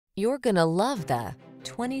You're gonna love the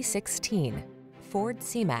 2016 Ford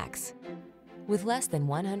C-Max. With less than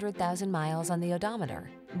 100,000 miles on the odometer,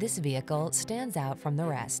 this vehicle stands out from the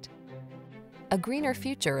rest. A greener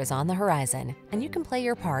future is on the horizon, and you can play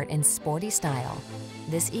your part in sporty style.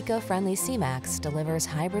 This eco-friendly C-Max delivers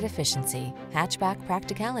hybrid efficiency, hatchback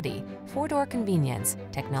practicality, four-door convenience,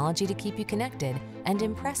 technology to keep you connected, and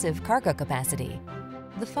impressive cargo capacity.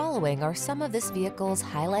 The following are some of this vehicle's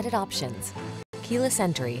highlighted options: keyless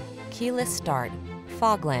entry, keyless start,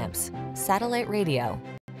 fog lamps, satellite radio,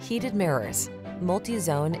 heated mirrors,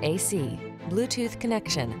 multi-zone AC, Bluetooth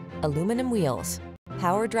connection, aluminum wheels,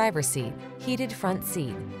 power driver seat, heated front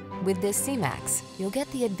seat. With this C-Max, you'll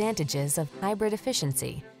get the advantages of hybrid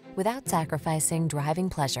efficiency without sacrificing driving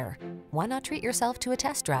pleasure. Why not treat yourself to a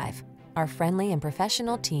test drive? Our friendly and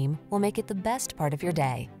professional team will make it the best part of your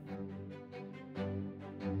day.